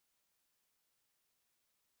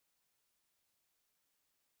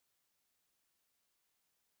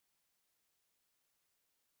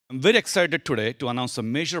I'm very excited today to announce a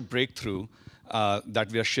major breakthrough that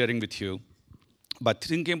we are sharing with you by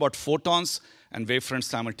thinking about photons and wavefronts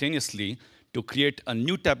simultaneously to create a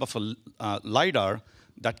new type of a LIDAR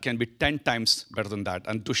that can be 10 times better than that.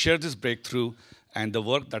 And to share this breakthrough and the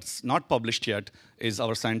work that's not published yet is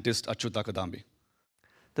our scientist, Kadambi.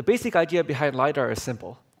 The basic idea behind LIDAR is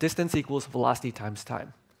simple. Distance equals velocity times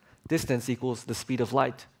time. Distance equals the speed of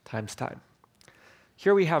light times time.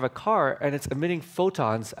 Here we have a car, and it's emitting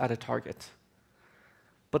photons at a target.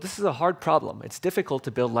 But this is a hard problem. It's difficult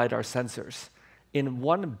to build LIDAR sensors. In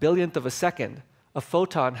 1/1000th of a second, a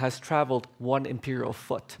photon has traveled 1 imperial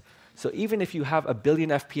foot. So even if you have a 1,000,000,000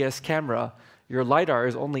 FPS camera, your LIDAR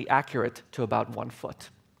is only accurate to about 1 foot.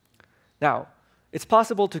 Now, it's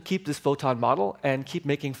possible to keep this photon model and keep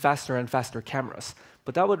making faster and faster cameras,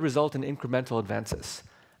 but that would result in incremental advances.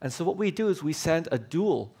 And so what we do is we send a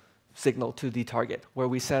dual signal to the target, where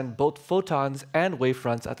we send both photons and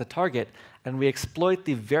wavefronts at the target, and we exploit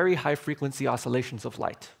the very high frequency oscillations of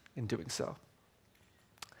light in doing so.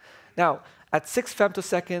 Now, at 6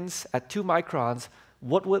 femtoseconds, at 2 microns,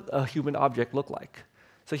 what would a human object look like?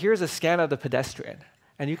 So here's a scan of the pedestrian.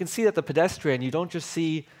 And you can see that the pedestrian, you don't just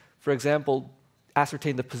see, for example,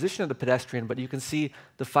 ascertain the position of the pedestrian, but you can see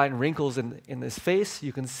the fine wrinkles in his face,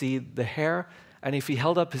 you can see the hair, and if he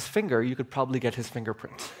held up his finger, you could probably get his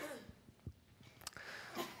fingerprint.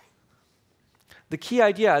 The key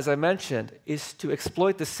idea, as I mentioned, is to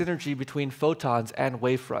exploit the synergy between photons and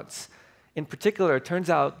wavefronts. In particular, it turns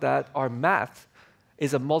out that our math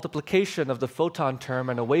is a multiplication of the photon term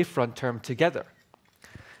and a wavefront term together.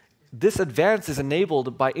 This advance is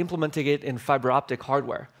enabled by implementing it in fiber optic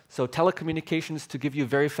hardware. So telecommunications, to give you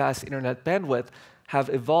very fast internet bandwidth, have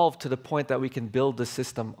evolved to the point that we can build the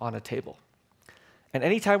system on a table. And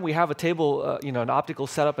anytime we have a table, an optical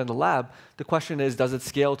setup in the lab, the question is, does it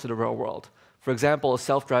scale to the real world? For example, a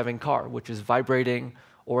self-driving car, which is vibrating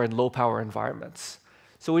or in low-power environments.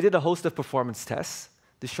 So we did a host of performance tests.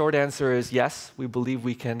 The short answer is yes, we believe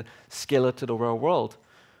we can scale it to the real world.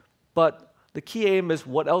 But the key aim is,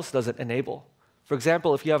 what else does it enable? For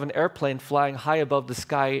example, if you have an airplane flying high above the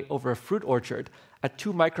sky over a fruit orchard, at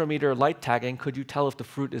 2 micrometer light tagging, could you tell if the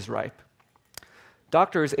fruit is ripe?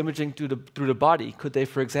 Doctors imaging through the body, could they,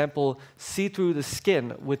 for example, see through the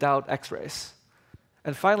skin without X-rays?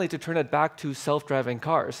 And finally, to turn it back to self-driving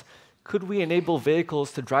cars, could we enable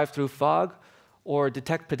vehicles to drive through fog or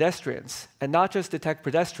detect pedestrians? And not just detect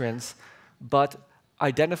pedestrians, but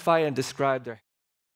identify and describe their